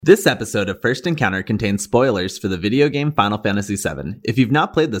This episode of First Encounter contains spoilers for the video game Final Fantasy VII. If you've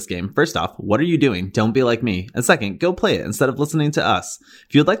not played this game, first off, what are you doing? Don't be like me. And second, go play it instead of listening to us.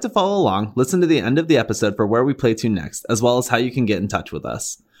 If you'd like to follow along, listen to the end of the episode for where we play to next, as well as how you can get in touch with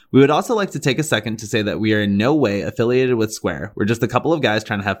us. We would also like to take a second to say that we are in no way affiliated with Square. We're just a couple of guys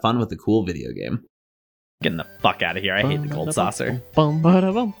trying to have fun with a cool video game. Getting the fuck out of here. I hate the gold saucer.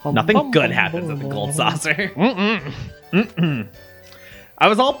 Nothing good happens at the gold saucer. I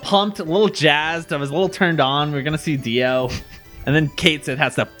was all pumped, a little jazzed. I was a little turned on. We were going to see Dio. And then Cait Sith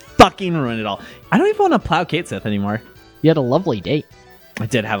has to fucking ruin it all. I don't even want to plow Cait Sith anymore. You had a lovely date. I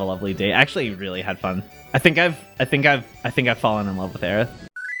did have a lovely date. I actually really had fun. I think I've fallen in love with Aerith.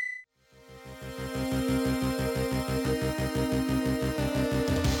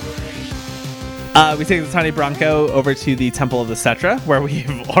 We take the Tiny Bronco over to the Temple of the Cetra, where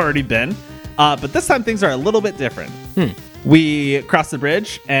we've already been. But this time things are a little bit different. We cross the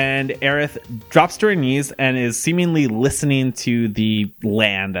bridge, and Aerith drops to her knees and is seemingly listening to the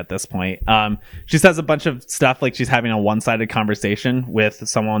land at this point. She says a bunch of stuff, like she's having a one-sided conversation with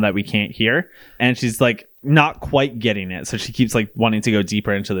someone that we can't hear, and she's like not quite getting it. So she keeps like wanting to go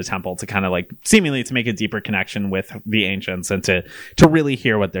deeper into the temple to kind of like seemingly to make a deeper connection with the ancients and to really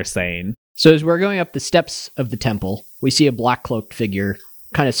hear what they're saying. So as we're going up the steps of the temple, we see a black-cloaked figure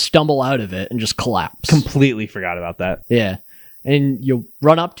kind of stumble out of it and just collapse. Completely forgot about that. Yeah. And you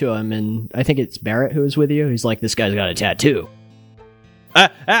run up to him, and I think it's Barrett who is with you. He's like, this guy's got a tattoo.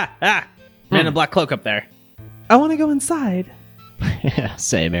 Man in a black cloak up there. I want to go inside. Yeah,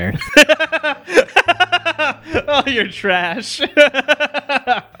 same, Aaron. Oh, you're trash.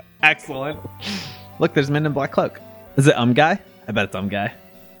 Excellent. Look, there's men in black cloak. Is it guy? I bet it's guy.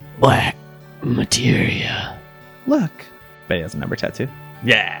 Black materia. Look. Bet he has a number tattoo.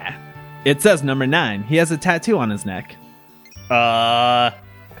 Yeah. It says number 9. He has a tattoo on his neck.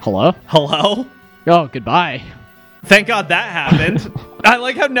 Hello? Hello? Oh, goodbye. Thank God that happened. I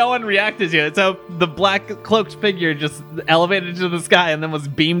like how no one reacted to it. So the black cloaked figure just elevated to the sky and then was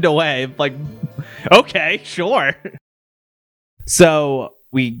beamed away. Like, okay, sure. So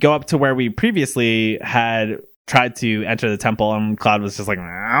we go up to where we previously had tried to enter the temple, and Cloud was just like,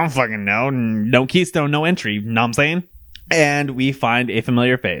 I don't fucking know. No keystone, no entry. You know what I'm saying? And we find a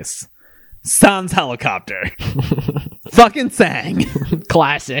familiar face. Sans Helicopter. Fucking Sang.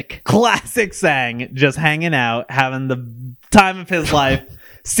 Classic Sang. Just hanging out, having the time of his life,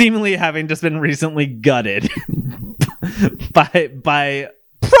 seemingly having just been recently gutted by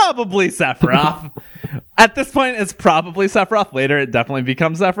probably Sephiroth. At this point, it's probably Sephiroth. Later, it definitely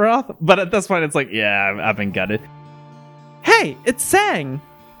becomes Sephiroth. But at this point, it's like, yeah, I've been gutted. Hey, it's Sang.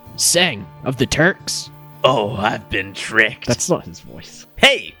 Sang of the Turks. Oh, I've been tricked. That's not his voice.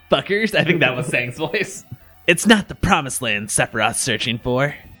 Hey, fuckers. I think that was Sang's voice. It's not the promised land Sephiroth's searching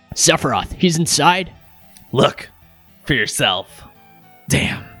for. Sephiroth, he's inside. Look for yourself.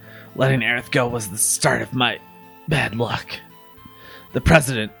 Damn, letting Aerith go was the start of my bad luck. The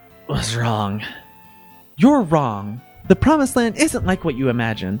president was wrong. You're wrong. The promised land isn't like what you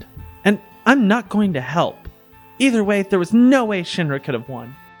imagined. And I'm not going to help. Either way, there was no way Shinra could have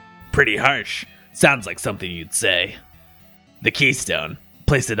won. Pretty harsh. Sounds like something you'd say. The keystone.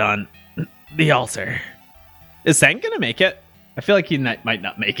 Place it on the altar. Is Sang gonna make it? I feel like he might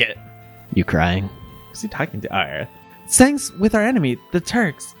not make it. You crying? Who's he talking to? Aerith. Sang's with our enemy, the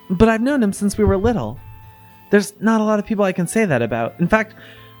Turks, but I've known him since we were little. There's not a lot of people I can say that about. In fact,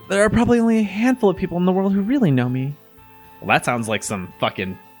 there are probably only a handful of people in the world who really know me. Well, that sounds like some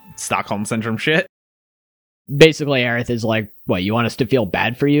fucking Stockholm Syndrome shit. Basically, Aerith is like, what, you want us to feel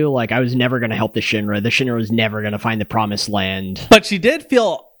bad for you? Like, I was never going to help the Shinra. The Shinra was never going to find the promised land. But she did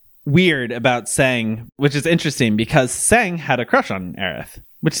feel weird about Sang, which is interesting because Sang had a crush on Aerith,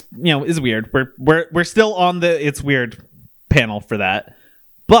 which, you know, is weird. We're still on the it's weird panel for that.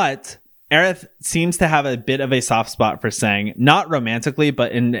 But Aerith seems to have a bit of a soft spot for Sang, not romantically,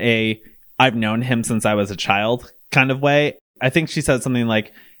 but in a I've known him since I was a child kind of way. I think she said something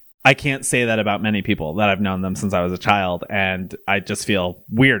like, I can't say that about many people, that I've known them since I was a child, and I just feel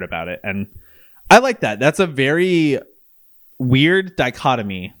weird about it. And I like that. That's a very weird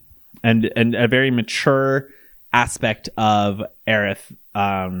dichotomy and a very mature aspect of Aerith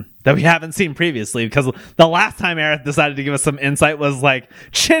that we haven't seen previously, because the last time Aerith decided to give us some insight was like,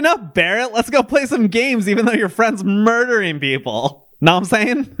 chin up, Barrett, let's go play some games even though your friend's murdering people. Know what I'm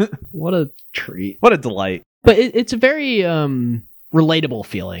saying? What a treat. What a delight. But it's a very relatable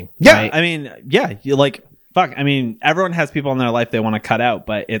feeling. Yeah, right? I mean, yeah, you like, fuck, I mean, everyone has people in their life they want to cut out,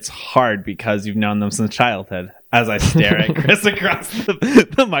 but it's hard because you've known them since childhood. As I stare at Chris across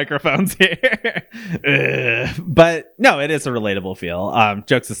the microphones here. But no, it is a relatable feel.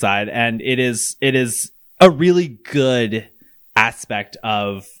 Jokes aside, and it is a really good aspect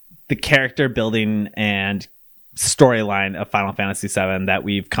of the character building and storyline of Final Fantasy VII that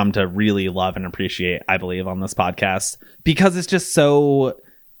we've come to really love and appreciate, I believe, on this podcast, because it's just so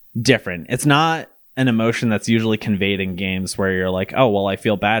different. It's not an emotion that's usually conveyed in games where you're like, oh, well, I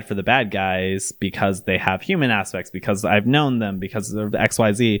feel bad for the bad guys because they have human aspects, because I've known them, because of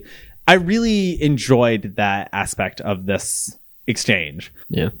XYZ. I really enjoyed that aspect of this exchange.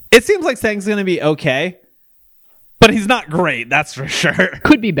 Yeah. It seems like Sang's going to be okay, but he's not great, that's for sure.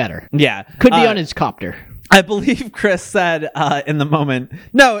 Could be better. Yeah. Could be on his copter. I believe Chris said in the moment,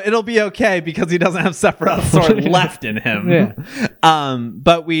 no, it'll be okay because he doesn't have Sephiroth's sword left in him. Yeah.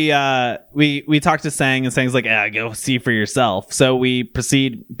 But we talked to Sang, and Sang's like, go see for yourself. So we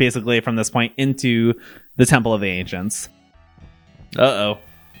proceed basically from this point into the Temple of the Ancients. Uh-oh.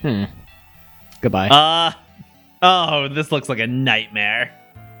 Goodbye. Oh, this looks like a nightmare.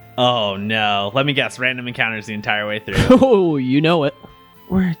 Oh, no. Let me guess. Random encounters the entire way through. Oh, you know it.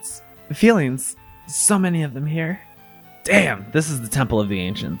 Words. Feelings. So many of them here. Damn, this is the Temple of the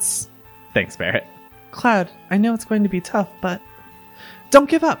Ancients. Thanks, Barrett. Cloud, I know it's going to be tough, but don't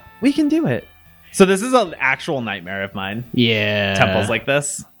give up. We can do it. So this is an actual nightmare of mine. Yeah. Temples like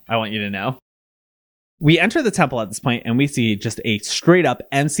this. I want you to know. We enter the temple at this point, and we see just a straight up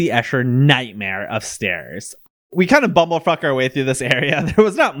MC Escher nightmare of stairs. We kind of bumblefuck our way through this area. There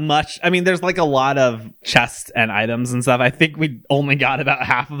was not much. I mean, there's like a lot of chests and items and stuff. I think we only got about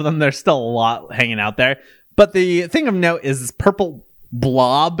half of them. There's still a lot hanging out there. But the thing of note is this purple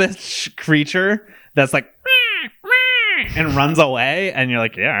blobish creature that's like, and runs away. And you're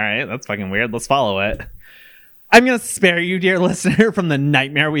like, yeah, all right, that's fucking weird. Let's follow it. I'm going to spare you, dear listener, from the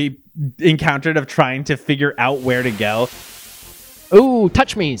nightmare we encountered of trying to figure out where to go. Ooh,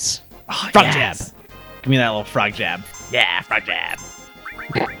 touch me's. Oh, Frog yes. jab. Give me that little frog jab. Yeah, frog jab.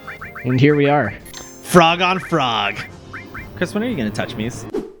 And here we are. Frog on frog. Chris, when are you going to touch me?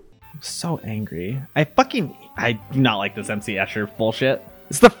 I'm so angry. I do not like this MC Escher bullshit.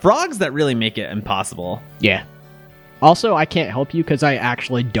 It's the frogs that really make it impossible. Yeah. Also, I can't help you because I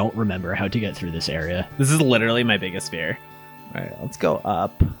actually don't remember how to get through this area. This is literally my biggest fear. All right, let's go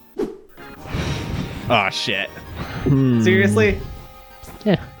up. Oh, shit. Seriously?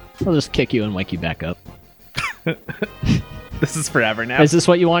 Yeah. I'll just kick you and wake you back up. This is forever now. Is this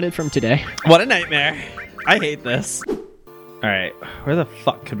what you wanted from today? What a nightmare. I hate this. All right, where the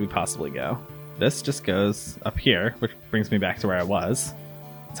fuck could we possibly go? This just goes up here, which brings me back to where I was.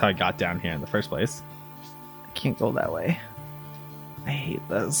 That's how I got down here in the first place. I can't go that way. I hate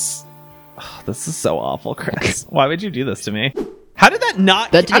this. Oh, this is so awful, Chris. Why would you do this to me? How did that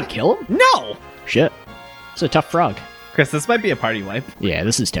not... That didn't kill him? No! Shit. It's a tough frog. Chris, this might be a party wipe. Yeah,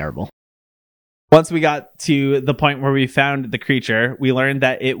 this is terrible. Once we got to the point where we found the creature, we learned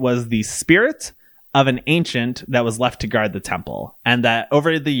that it was the spirit of an ancient that was left to guard the temple, and that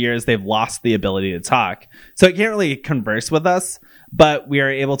over the years they've lost the ability to talk. So it can't really converse with us, but we are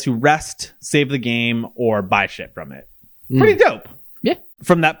able to rest, save the game, or buy shit from it. Pretty dope. Yeah.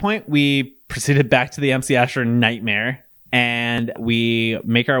 From that point, we proceeded back to the MC Escher nightmare, and we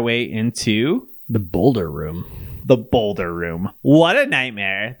make our way into The Boulder Room. the Boulder Room. What a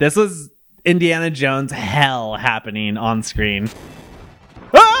nightmare. This was Indiana Jones hell happening on screen.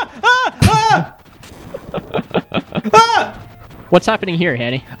 Ah! Ah! Ah! Ah! What's happening here,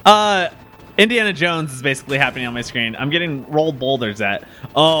 Hanny? Indiana Jones is basically happening on my screen. I'm getting rolled boulders at.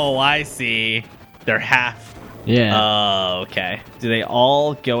 Oh, I see. They're half. Yeah. Oh, okay. Do they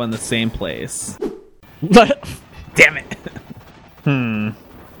all go in the same place? But Damn it. and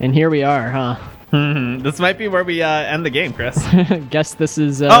here we are, huh? This might be where we end the game, Chris. Guess this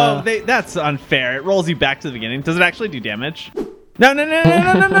is That's unfair. It rolls you back to the beginning. Does it actually do damage? No.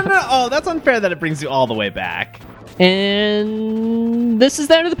 Oh, that's unfair that it brings you all the way back. And this is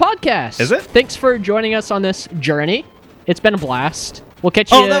the end of the podcast. Is it? Thanks for joining us on this journey. It's been a blast. We'll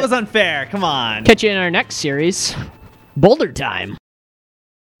catch you. Oh, that was unfair. Come on. Catch you in our next series, Boulder Time.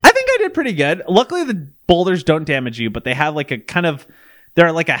 I think I did pretty good. Luckily, the boulders don't damage you, but they have like a kind of...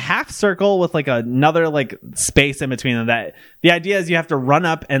 They're like a half circle with like another like space in between them. That the idea is you have to run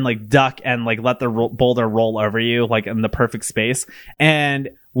up and like duck and like let the boulder roll over you like in the perfect space.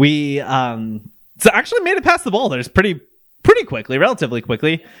 And we so actually made it past the boulders pretty quickly, relatively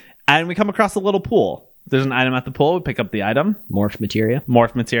quickly. And we come across a little pool. There's an item at the pool. We pick up the item, Morph materia.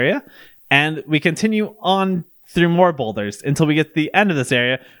 morph materia, and we continue on through more boulders until we get to the end of this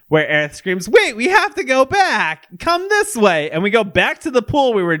area where Aerith screams, "Wait, we have to go back! Come this way!" And we go back to the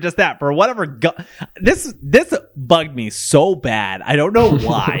pool we were just at for whatever. This bugged me so bad. I don't know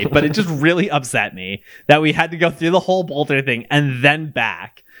why, but it just really upset me that we had to go through the whole boulder thing and then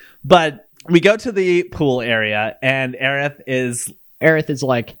back. But we go to the pool area, and Aerith is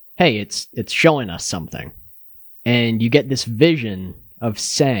like, "Hey, it's showing us something," and you get this vision of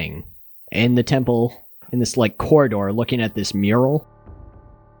Sang in the temple in this like corridor looking at this mural.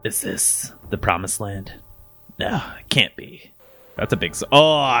 Is this the promised land? No, it can't be. That's a big...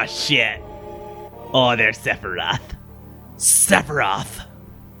 Oh, shit. Oh, there's Sephiroth. Sephiroth!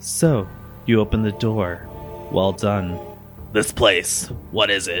 So, you opened the door. Well done. This place, what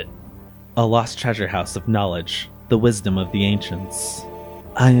is it? A lost treasure house of knowledge, the wisdom of the ancients.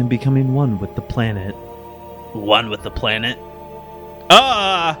 I am becoming one with the planet. One with the planet?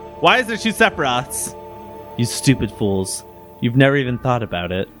 Why is there 2 Sephiroths? You stupid fools. You've never even thought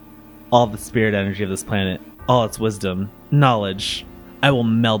about it. All the spirit energy of this planet, all its wisdom, knowledge. I will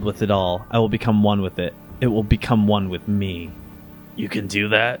meld with it all. I will become one with it. It will become one with me. You can do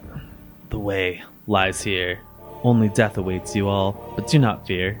that? The way lies here. Only death awaits you all, but do not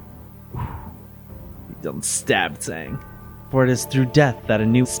fear. You don't stab Sang. For it is through death that a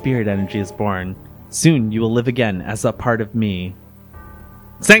new spirit energy is born. Soon you will live again as a part of me.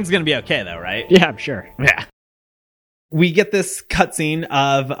 Sang's gonna be okay though, right? Yeah, I'm sure. Yeah. We get this cutscene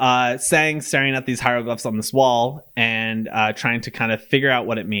of Sang staring at these hieroglyphs on this wall and trying to kind of figure out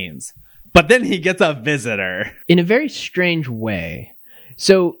what it means. But then he gets a visitor. In a very strange way.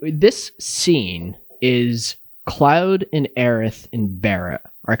 So this scene is Cloud and Aerith and Barret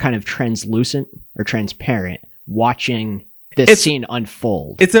are kind of translucent or transparent watching this scene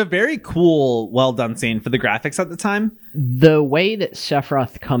unfold. It's a very cool, well done scene for the graphics at the time. The way that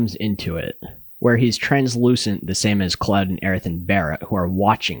Sephiroth comes into it, where he's translucent, the same as Cloud and Aerith and Barret, who are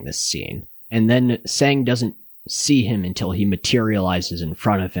watching this scene. And then Sang doesn't see him until he materializes in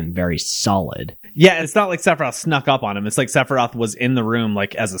front of him very solid. Yeah, it's not like Sephiroth snuck up on him. It's like Sephiroth was in the room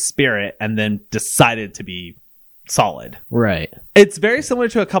like as a spirit and then decided to be solid. Right. It's very similar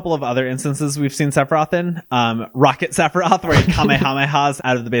to a couple of other instances we've seen Sephiroth in. Rocket Sephiroth, where he Kamehamehas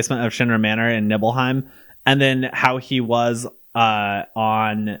out of the basement of Shinra Manor in Nibelheim. And then how he was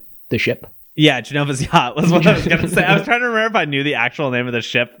on... the ship. Yeah, Genova's yacht was what I was going to say. I was trying to remember if I knew the actual name of the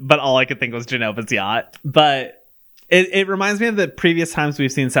ship, but all I could think was Genova's yacht. But it reminds me of the previous times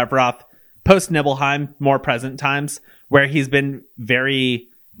we've seen Sephiroth post Nibelheim, more present times, where he's been very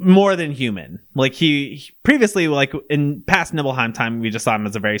more than human. Like he previously, like in past Nibelheim time, we just saw him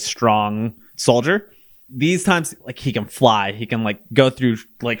as a very strong soldier. These times, like he can fly, he can like go through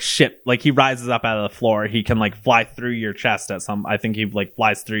like ship, like he rises up out of the floor, he can like fly through your chest at some, I think he like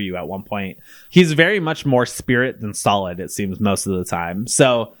flies through you at one point. He's very much more spirit than solid, it seems, most of the time.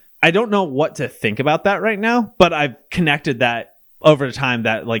 So I don't know what to think about that right now, but I've connected that over time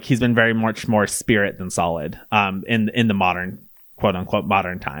that like he's been very much more spirit than solid in the modern, quote unquote,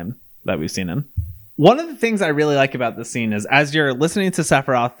 modern time that we've seen him. One of the things I really like about this scene is as you're listening to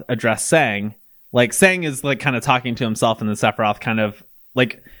Sephiroth address Sang, like Sang is like kind of talking to himself, and then Sephiroth kind of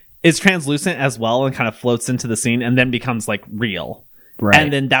like is translucent as well and kind of floats into the scene and then becomes like real. Right.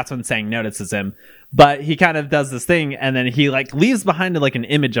 And then that's when Sang notices him. But he kind of does this thing and then he like leaves behind like an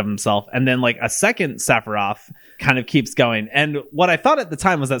image of himself. And then like a second Sephiroth kind of keeps going. And what I thought at the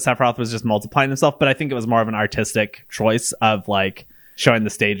time was that Sephiroth was just multiplying himself. But I think it was more of an artistic choice of like showing the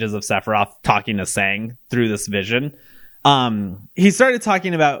stages of Sephiroth talking to Sang through this vision. He started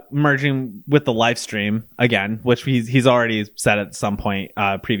talking about merging with the live stream again, which he's already said at some point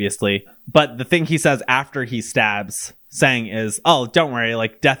previously. But the thing he says after he stabs Sang is, "Oh, don't worry,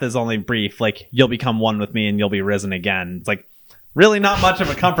 like death is only brief. Like you'll become one with me and you'll be risen again." It's like really not much of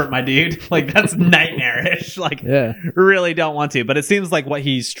a comfort, my dude. Like that's nightmarish. Like yeah. Really don't want to. But it seems like what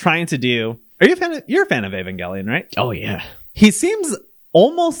he's trying to do. You're a fan of Evangelion, right? Oh yeah. He seems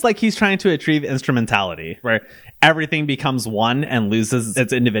almost like he's trying to achieve instrumentality, where everything becomes one and loses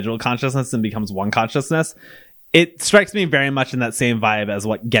its individual consciousness and becomes one consciousness. It strikes me very much in that same vibe as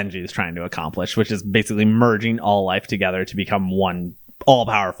what Genji is trying to accomplish, which is basically merging all life together to become one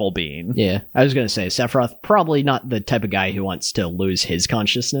all-powerful being. Yeah, I was going to say, Sephiroth, probably not the type of guy who wants to lose his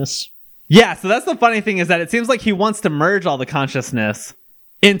consciousness. Yeah, so that's the funny thing is that it seems like he wants to merge all the consciousness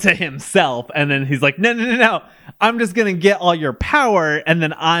into himself, and then he's like, no, I'm just gonna get all your power, and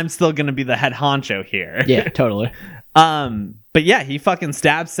then I'm still gonna be the head honcho here. Yeah, totally. But yeah, he fucking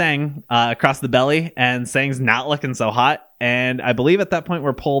stabs Sang across the belly, and Sang's not looking so hot, and I believe at that point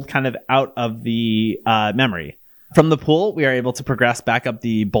we're pulled kind of out of the memory. From the pool, we are able to progress back up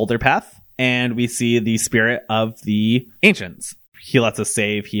the boulder path, and we see the spirit of the ancients. He lets us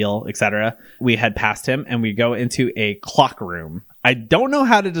save, heal, etc. We head past him and we go into a clock room. I don't know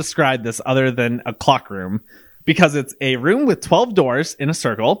how to describe this other than a clock room, because it's a room with 12 doors in a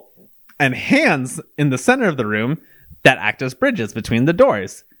circle and hands in the center of the room that act as bridges between the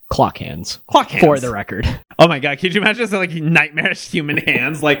doors. Clock hands. Clock hands. For the record. Oh my god, could you imagine this, like nightmarish human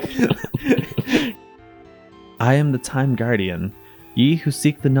hands? Like, I am the time guardian. Ye who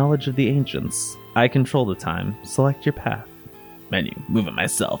seek the knowledge of the ancients. I control the time. Select your path. Menu. Move it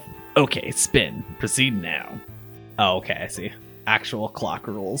myself. Okay, spin. Proceed now. Oh, okay, I see. Actual clock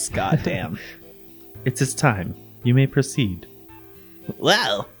rules. God damn. It's his time. You may proceed.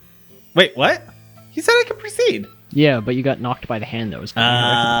 Well. Wait, what? He said I could proceed. Yeah, but you got knocked by the hand that was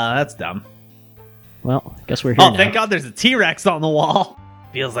coming. That's dumb. Well, I guess we're here now. Thank God there's a T-Rex on the wall.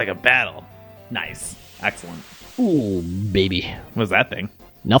 Feels like a battle. Nice. Excellent. Ooh, baby. What was that thing?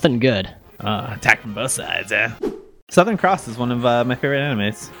 Nothing good. Attack from both sides, eh? Southern Cross is one of my favorite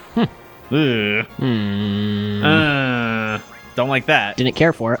animes. Ugh. Don't like that. Didn't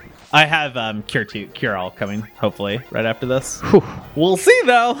care for it. I have Cure All coming, hopefully, right after this. Whew. We'll see,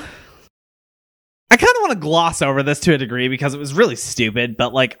 though. I kind of want to gloss over this to a degree because it was really stupid,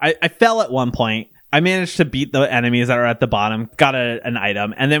 but like I fell at one point. I managed to beat the enemies that are at the bottom, got an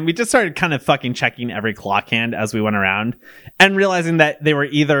item, and then we just started kind of fucking checking every clock hand as we went around and realizing that they were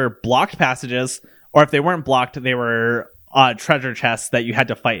either blocked passages, or if they weren't blocked, they were treasure chests that you had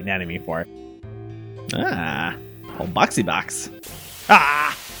to fight an enemy for. Old boxy box.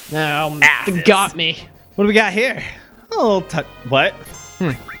 No, Asses. got me. What do we got here? Oh, what?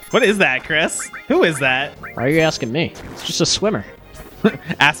 What is that, Chris? Who is that? Why are you asking me? It's just a swimmer.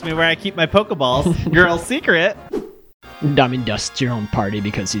 Ask me where I keep my Pokeballs. Your old secret. Diamond dusts your own party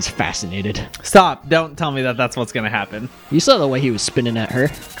because he's fascinated. Stop. Don't tell me that that's what's going to happen. You saw the way he was spinning at her.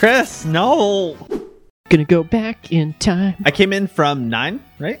 Chris, no. Gonna go back in time. I came in from 9,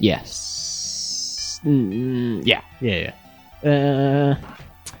 right? Yes. Yeah. I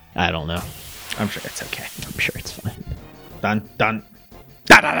don't know. I'm sure it's okay. I'm sure it's fine. Done. Dun.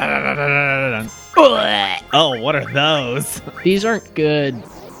 Oh, what are those? These aren't good.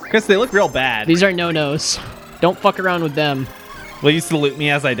 Chris, they look real bad. These are no-nos. Don't fuck around with them. Will you salute me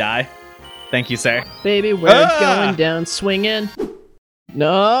as I die? Thank you, sir. Baby, we're going down swinging.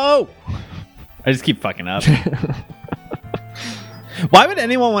 No! I just keep fucking up. Why would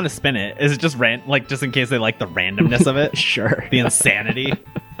anyone want to spin it? Is it just just in case they like the randomness of it? Sure. The insanity.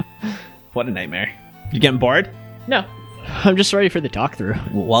 What a nightmare. You getting bored? No. I'm just ready for the talk through.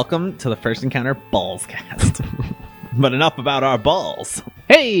 Welcome to the First Encounter Balls cast. But enough about our balls.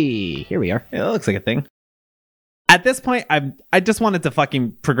 Hey, here we are. It looks like a thing. At this point, I just wanted to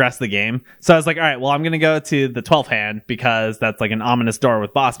fucking progress the game. So I was like, all right, well, I'm going to go to the 12th hand because that's like an ominous door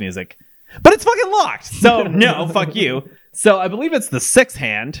with boss music. But it's fucking locked. So no, fuck you. So I believe it's the 6th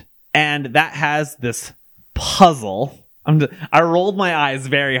hand, and that has this puzzle. I rolled my eyes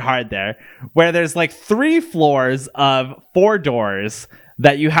very hard there, where there's like 3 floors of 4 doors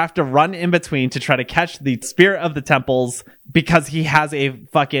that you have to run in between to try to catch the spirit of the temples because he has a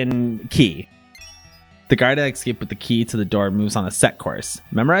fucking key. The guard that escaped with the key to the door moves on a set course.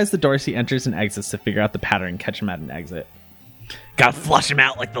 Memorize the doors he enters and exits to figure out the pattern and catch him at an exit. Gotta flush him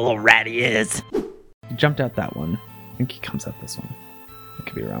out like the little rat he is. He jumped out that one. I think he comes out this one. I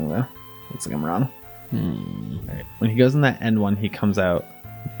could be wrong though. Looks like I'm wrong. Alright. When he goes in that end one, he comes out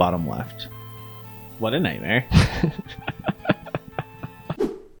bottom left. What a nightmare.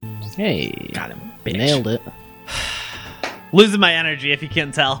 Hey. Got him, bitch. Nailed it. Losing my energy if you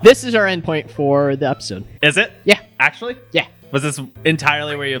can't tell. This is our endpoint for the episode. Is it? Yeah. Actually? Yeah. Was this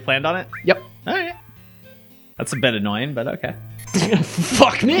entirely where you had planned on it? Yep. Alright. That's a bit annoying, but okay.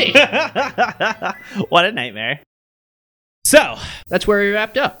 Fuck me. What a nightmare. So, That's where we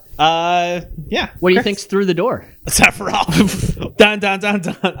wrapped up. yeah. What do you Chris? think's through the door? Sephiroth. Dun, dun, dun,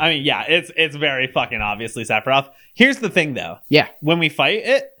 dun. I mean, yeah, it's very fucking obviously Sephiroth. Here's the thing, though. Yeah. When we fight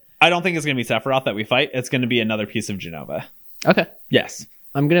it, I don't think it's going to be Sephiroth that we fight. It's going to be another piece of Jenova. Okay. Yes.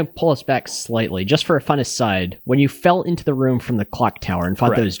 I'm going to pull us back slightly, just for a fun aside. When you fell into the room from the clock tower and fought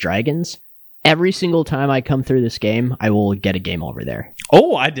Correct. those dragons, every single time I come through this game, I will get a game over there.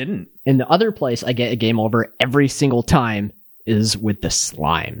 Oh, I didn't. And the other place I get a game over every single time is with the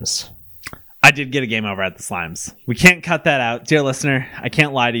slimes. I did get a game over at the Slimes. We can't cut that out. Dear listener, I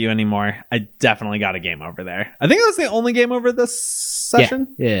can't lie to you anymore. I definitely got a game over there. I think it was the only game over this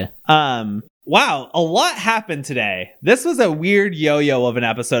session. Yeah. Wow, a lot happened today. This was a weird yo-yo of an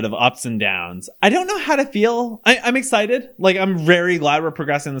episode of ups and downs. I don't know how to feel. I'm excited. Like, I'm very glad we're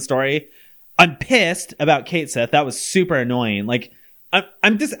progressing the story. I'm pissed about Kate Sith. That was super annoying. Like,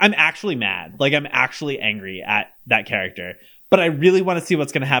 I'm actually mad. Like, I'm actually angry at that character. But I really want to see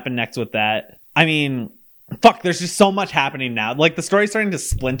what's going to happen next with that. I mean, fuck, there's just so much happening now. Like, the story's starting to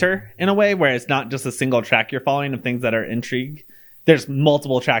splinter in a way where it's not just a single track you're following of things that are intrigue. There's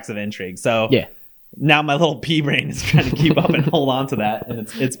multiple tracks of intrigue. So Yeah. now my little pea brain is trying to keep up and hold on to that. And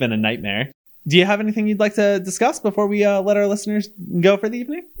it's been a nightmare. Do you have anything you'd like to discuss before we let our listeners go for the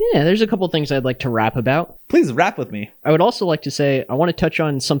evening? Yeah, there's a couple things I'd like to rap about. Please rap with me. I would also like to say I want to touch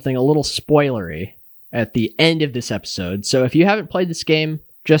on something a little spoilery at the end of this episode. So if you haven't played this game,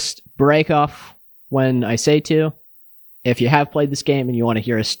 just break off when I say to. If you have played this game and you want to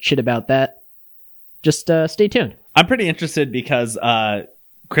hear us shit about that, just stay tuned. I'm pretty interested because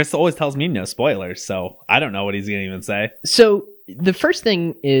Chris always tells me no spoilers, so I don't know what he's going to even say. So the first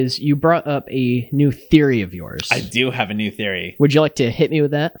thing is you brought up a new theory of yours. I do have a new theory. Would you like to hit me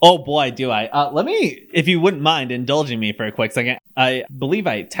with that? Oh boy, do I. Let me, if you wouldn't mind indulging me for a quick second. I believe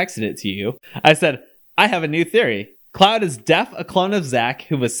I texted it to you. I said, I have a new theory. Cloud is a clone of Zack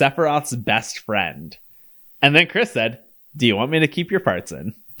who was Sephiroth's best friend. And then Chris said, do you want me to keep your parts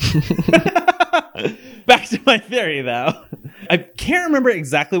in? Back to my theory, though. I can't remember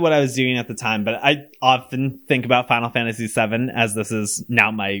exactly what I was doing at the time, but I often think about Final Fantasy VII as this is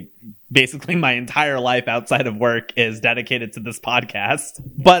now basically my entire life outside of work is dedicated to this podcast.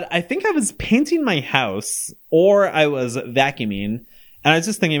 But I think I was painting my house or I was vacuuming and I was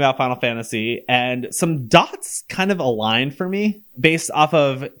just thinking about Final Fantasy and some dots kind of aligned for me based off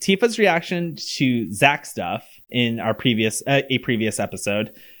of Tifa's reaction to Zack stuff in our previous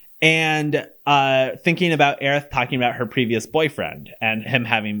episode. And thinking about Aerith talking about her previous boyfriend and him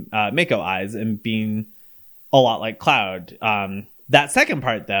having Mako eyes and being a lot like Cloud. That second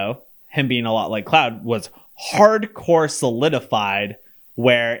part, though, him being a lot like Cloud, was hardcore solidified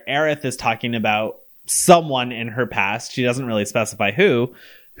where Aerith is talking about someone in her past. She doesn't really specify who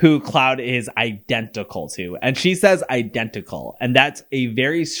Cloud is identical to. And she says identical. And that's a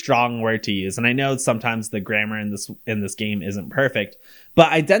very strong word to use. And I know sometimes the grammar in this game isn't perfect, but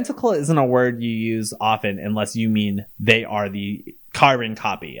identical isn't a word you use often unless you mean they are the carbon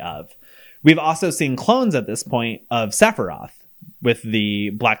copy of. We've also seen clones at this point of Sephiroth with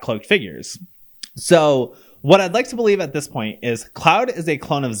the black cloaked figures. So what I'd like to believe at this point is Cloud is a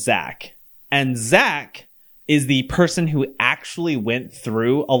clone of Zack, and Zack is the person who actually went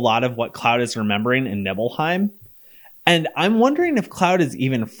through a lot of what Cloud is remembering in Nibelheim. And I'm wondering if Cloud is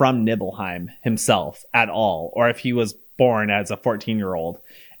even from Nibelheim himself at all, or if he was born as a 14-year-old,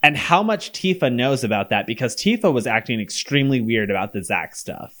 and how much Tifa knows about that, because Tifa was acting extremely weird about the Zack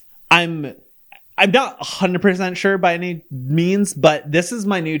stuff. I'm not 100% sure by any means, but this is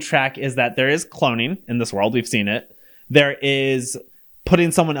my new track, is that there is cloning in this world. We've seen it. There is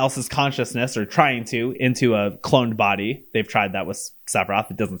putting someone else's consciousness, or trying to, into a cloned body. They've tried that with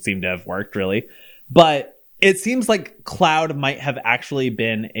Sephiroth. It doesn't seem to have worked, really. But it seems like Cloud might have actually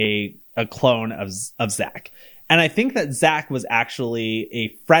been a clone of Zack. And I think that Zack was actually a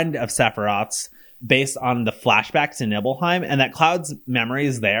friend of Sephiroth's based on the flashbacks to Nibelheim, and that Cloud's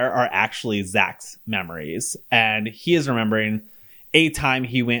memories there are actually Zack's memories. And he is remembering a time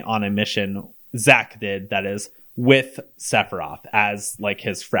he went on a mission, Zack did, that is, with Sephiroth as like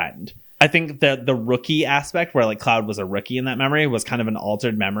his friend. I think that the rookie aspect, where like Cloud was a rookie in that memory, was kind of an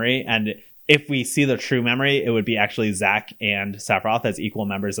altered memory. And if we see the true memory, it would be actually Zack and Sephiroth as equal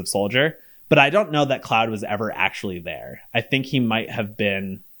members of Soldier. But I don't know that Cloud was ever actually there. I think he might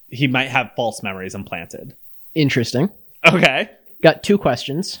have false memories implanted. Interesting. Okay. Got two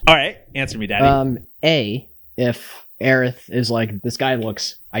questions. All right. Answer me, Daddy. A, if Aerith is like, this guy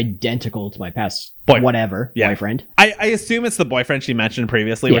looks identical to my past boyfriend. I assume it's the boyfriend she mentioned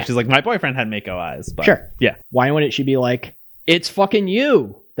previously, where she's like, my boyfriend had Mako eyes. But sure. Yeah. Why wouldn't she be like, it's fucking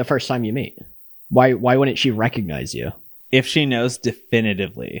you the first time you meet? Why wouldn't she recognize you? If she knows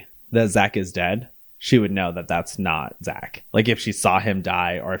definitively that Zack is dead, she would know that that's not Zack. Like if she saw him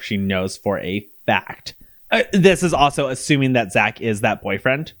die, or if she knows for a fact. This is also assuming that Zack is that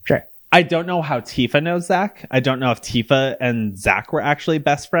boyfriend. Sure. I don't know how Tifa knows Zack. I don't know if Tifa and Zack were actually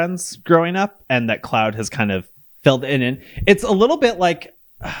best friends growing up, and that Cloud has kind of filled in. It's a little bit like,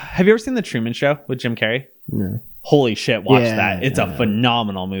 have you ever seen The Truman Show with Jim Carrey? No. Holy shit, watch that. It's a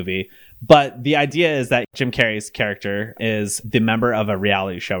phenomenal movie. But the idea is that Jim Carrey's character is the member of a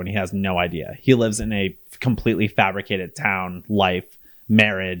reality show, and he has no idea. He lives in a completely fabricated town, life,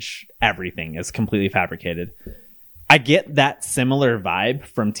 marriage, everything is completely fabricated. I get that similar vibe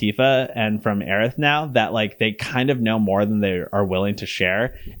from Tifa and from Aerith now, that like they kind of know more than they are willing to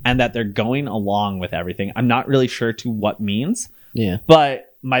share, and that they're going along with everything. I'm not really sure to what means. Yeah.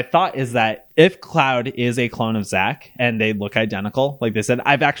 But my thought is that if Cloud is a clone of Zack and they look identical, like they said,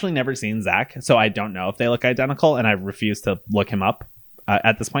 I've actually never seen Zack, so I don't know if they look identical, and I refuse to look him up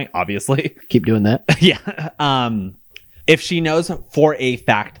at this point, obviously. Keep doing that. Yeah. If she knows for a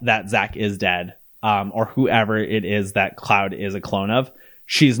fact that Zack is dead, or whoever it is that Cloud is a clone of,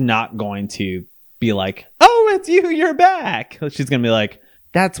 she's not going to be like, oh, it's you, you're back. She's going to be like,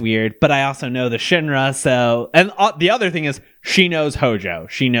 that's weird, but I also know the Shinra, so... And the other thing is, she knows Hojo.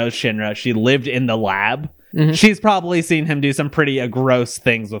 She knows Shinra. She lived in the lab. Mm-hmm. She's probably seen him do some pretty gross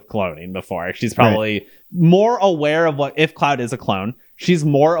things with cloning before. She's probably more aware of what... If Cloud is a clone, she's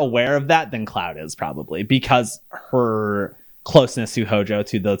more aware of that than Cloud is, probably, because her closeness to Hojo,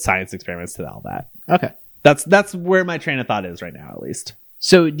 to the science experiments, to all that. Okay. That's where my train of thought is right now, at least.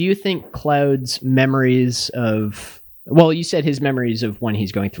 So do you think Cloud's memories of... Well, you said his memories of when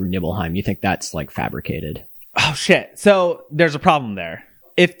he's going through Nibelheim. You think that's, like, fabricated? Oh, shit. So there's a problem there.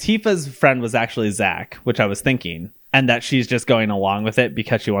 If Tifa's friend was actually Zack, which I was thinking, and that she's just going along with it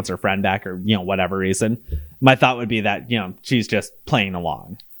because she wants her friend back or, whatever reason, my thought would be that, she's just playing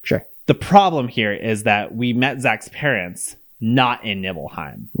along. Sure. The problem here is that we met Zack's parents not in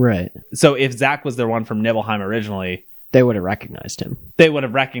Nibelheim. Right. So if Zack was the one from Nibelheim originally... They would have recognized him. They would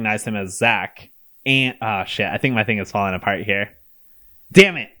have recognized him as Zack. And oh shit, I think my thing is falling apart here.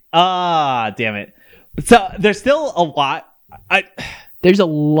 Damn it. Damn it. So there's still a lot. There's a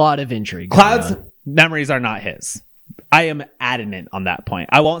lot of intrigue. Cloud's memories are not his. I am adamant on that point.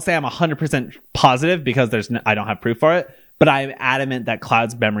 I won't say I'm 100% positive because I don't have proof for it, but I am adamant that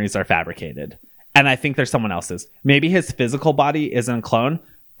Cloud's memories are fabricated. And I think there's someone else's. Maybe his physical body isn't a clone,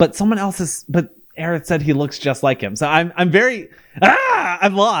 but someone else's. But Aerith said he looks just like him. So I'm very...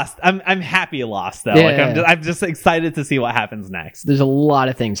 I'm lost. I'm happy lost, though. Yeah, I'm just excited to see what happens next. There's a lot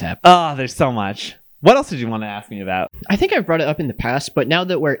of things happening. Oh, there's so much. What else did you want to ask me about? I think I've brought it up in the past, but now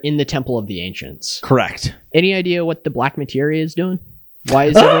that we're in the Temple of the Ancients... Correct. Any idea what the Black Materia is doing? Why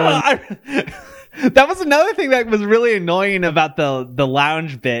is everyone... That was another thing that was really annoying about the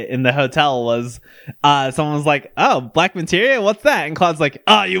lounge bit in the hotel was someone was like, oh, Black Materia? What's that? And Cloud's like,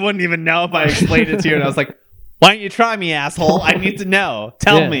 oh, you wouldn't even know if I explained it to you. And I was like, why don't you try me, asshole? I need to know.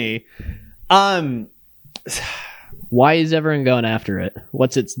 Tell me. Why is everyone going after it?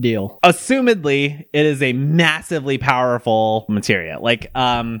 What's its deal? Assumedly, it is a massively powerful materia. Like,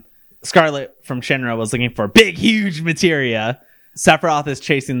 Scarlet from Shinra was looking for big, huge materia. Sephiroth is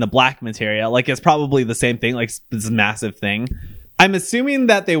chasing the black materia. Like, it's probably the same thing, like this massive thing. I'm assuming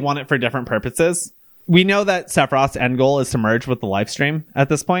that they want it for different purposes. We know that Sephiroth's end goal is to merge with the Lifestream at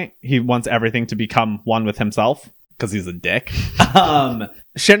this point. He wants everything to become one with himself because he's a dick.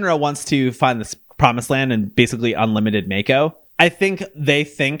 Shinra wants to find this promised land and basically unlimited Mako. I think they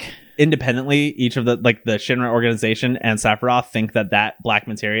think independently, each of the Shinra organization and Sephiroth think that black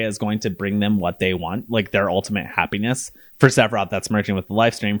materia is going to bring them what they want, like their ultimate happiness. For Sephiroth, that's merging with the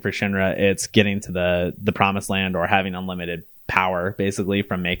Lifestream. For Shinra, it's getting to the promised land or having unlimited power, basically,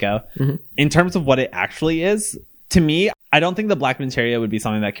 from Mako. Mm-hmm. In terms of what it actually is, to me, I don't think the black materia would be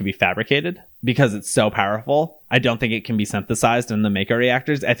something that could be fabricated because it's so powerful. I don't think it can be synthesized in the Mako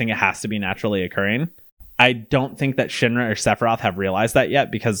reactors. I think it has to be naturally occurring. I don't think that Shinra or Sephiroth have realized that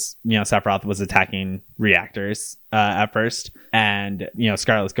yet because, Sephiroth was attacking reactors at first. And,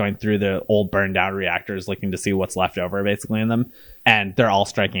 Scarlet's going through the old burned down reactors looking to see what's left over basically in them. And they're all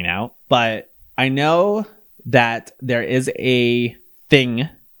striking out. But I know that there is a thing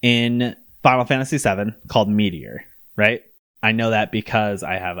in Final Fantasy VII called Meteor, right? I know that because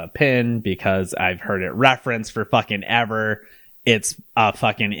I have a pin, because I've heard it referenced for fucking ever. It's a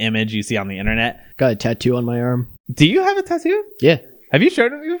fucking image you see on the internet. Got a tattoo on my arm. Do you have a tattoo? Yeah. Have you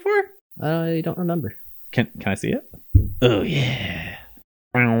showed it me before? I don't remember. Can I see it? Oh, yeah.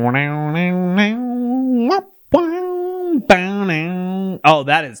 Oh,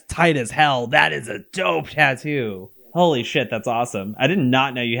 that is tight as hell. That is a dope tattoo. Holy shit, that's awesome. I did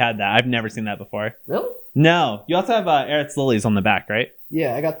not know you had that. I've never seen that before. Really? No. You also have Aerith's lilies on the back, right?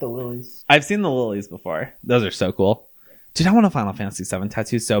 Yeah, I got the lilies. I've seen the lilies before. Those are so cool. Dude, I want a Final Fantasy VII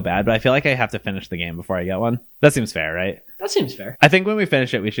tattoo so bad, but I feel like I have to finish the game before I get one. That seems fair, right? That seems fair. I think when we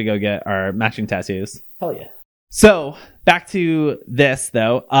finish it, we should go get our matching tattoos. Hell yeah. So, back to this,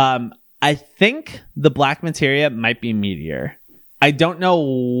 though. I think the black materia might be Meteor. I don't know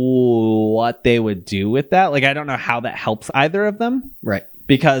what they would do with that. Like, I don't know how that helps either of them. Right.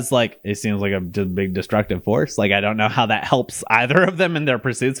 Because, it seems like a big destructive force. Like, I don't know how that helps either of them in their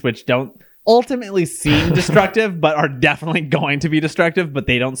pursuits, which don't ultimately seem destructive, but are definitely going to be destructive, but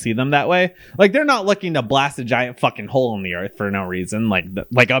they don't see them that way. Like, they're not looking to blast a giant fucking hole in the earth for no reason, like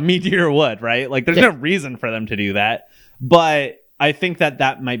a meteor would, right? Like, there's no reason for them to do that. But I think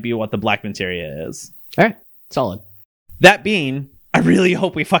that might be what the Black Materia is. All right, solid. That being, I really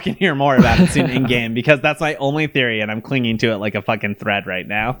hope we fucking hear more about it soon in game, because that's my only theory, and I'm clinging to it like a fucking thread right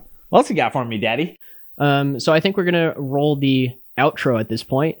now. What else you got for me, Daddy? So I think we're gonna roll the outro at this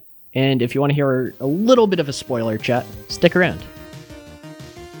point, and if you want to hear a little bit of a spoiler chat, stick around.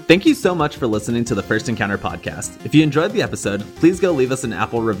 Thank you so much for listening to the First Encounter podcast. If you enjoyed the episode, please go leave us an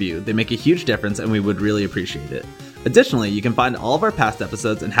Apple review. They make a huge difference and we would really appreciate it. Additionally, you can find all of our past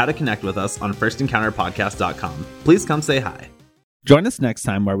episodes and how to connect with us on firstencounterpodcast.com. Please come say hi. Join us next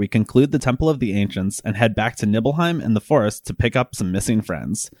time where we conclude the Temple of the Ancients and head back to Nibelheim and the forest to pick up some missing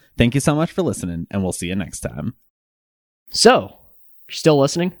friends. Thank you so much for listening, and we'll see you next time. So, if you're still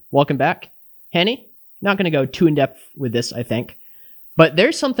listening, welcome back. Henny, not going to go too in-depth with this, I think. But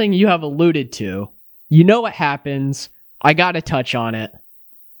there's something you have alluded to. You know what happens. I got to touch on it.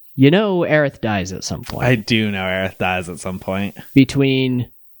 You know Aerith dies at some point. I do know Aerith dies at some point.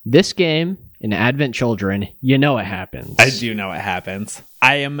 Between this game and Advent Children, you know it happens. I do know it happens.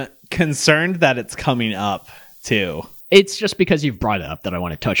 I am concerned that it's coming up, too. It's just because you've brought it up that I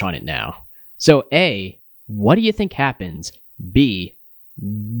want to touch on it now. So, A, what do you think happens? B,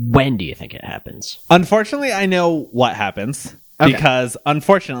 when do you think it happens? Unfortunately, I know what happens. Okay. Because,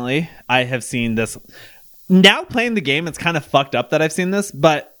 unfortunately, I have seen this. Now playing the game, it's kind of fucked up that I've seen this,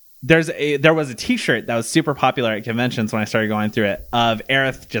 but there was a t-shirt that was super popular at conventions when I started going through it, of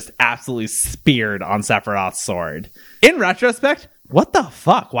Aerith just absolutely speared on Sephiroth's sword. In retrospect, what the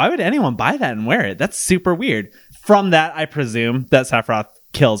fuck? Why would anyone buy that and wear it? That's super weird. From that, I presume that Sephiroth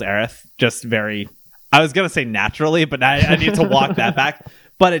kills Aerith just very... I was going to say naturally, but I need to walk that back.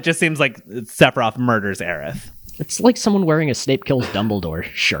 But it just seems like Sephiroth murders Aerith. It's like someone wearing a Snape kills Dumbledore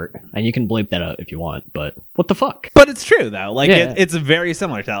shirt, and you can bleep that out if you want, but what the fuck? But it's true, though. Like, Yeah. it's very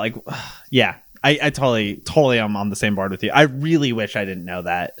similar to that. Like, yeah, I totally am on the same board with you. I really wish I didn't know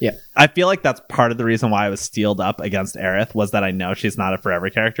that. Yeah. I feel like that's part of the reason why I was steeled up against Aerith, was that I know she's not a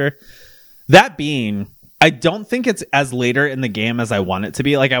forever character. That being, I don't think it's as later in the game as I want it to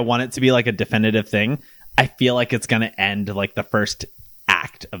be. Like, I want it to be like a definitive thing. I feel like it's going to end like the first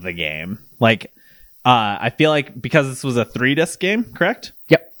act of the game. Like, I feel like because this was a 3-disc game, correct?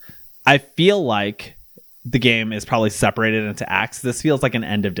 Yep. I feel like the game is probably separated into acts. This feels like an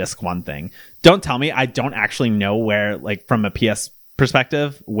end of disc 1 thing. Don't tell me I don't actually know where, like, from a PS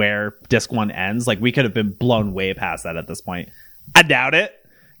perspective, where disc 1 ends. Like, we could have been blown way past that at this point. I doubt it,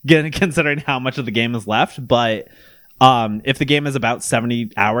 considering how much of the game is left. But if the game is about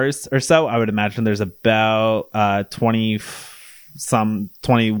 70 hours or so, I would imagine there's about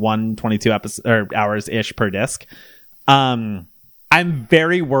 21, 22 episodes or hours ish per disc. I'm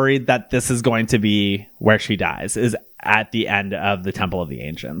very worried that this is going to be where she dies, is at the end of the Temple of the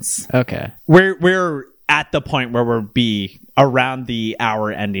Ancients. Okay. We're at the point where we'll be around the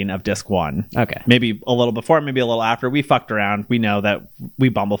hour ending of disc 1. Okay. Maybe a little before, maybe a little after. We fucked around. We know that we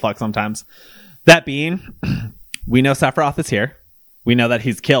bumblefuck sometimes. That being, we know Sephiroth is here. We know that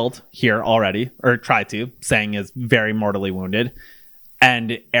he's killed here already, or tried to. Sang is very mortally wounded.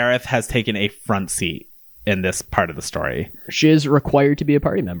 And Aerith has taken a front seat in this part of the story. She is required to be a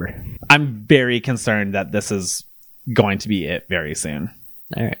party member. I'm very concerned that this is going to be it very soon.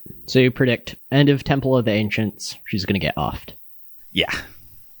 All right. So you predict end of Temple of the Ancients, she's going to get offed. Yeah.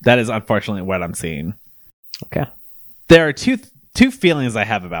 That is unfortunately what I'm seeing. Okay. There are two feelings I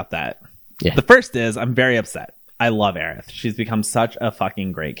have about that. Yeah. The first is I'm very upset. I love Aerith. She's become such a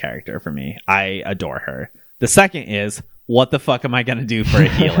fucking great character for me. I adore her. The second is, what the fuck am I going to do for a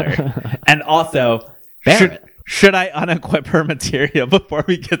healer? And also, Barret. should I unequip her materia before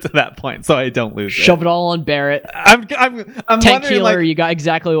we get to that point so I don't lose it? Shove it all on Barret. I'm Tank wondering, healer, like, you got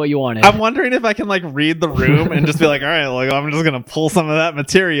exactly what you wanted. I'm wondering if I can like read the room and just be like, all right, like I'm just gonna pull some of that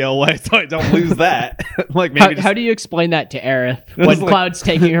materia away so I don't lose that. Like maybe how do you explain that to Aerith when like- Cloud's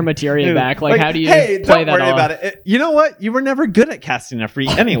taking her materia back? Like, how do you hey, play don't that worry off? about it. You know what? You were never good at casting a free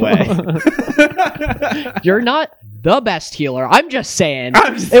anyway. You're not the best healer. I'm just saying.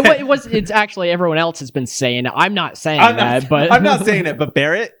 It's actually everyone else has been saying it. I'm not saying that, but I'm not saying it. But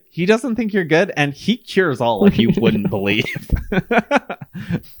Barret, he doesn't think you're good, and he cures all like you wouldn't believe.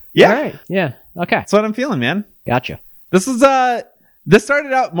 Yeah, All right. Yeah. Okay. that's what I'm feeling, man. Gotcha. This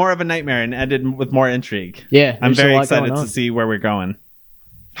started out more of a nightmare and ended with more intrigue. Yeah. I'm there's a very lot excited going to on. see where we're going.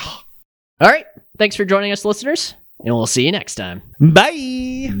 All right. Thanks for joining us, listeners, and we'll see you next time.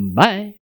 Bye. Bye.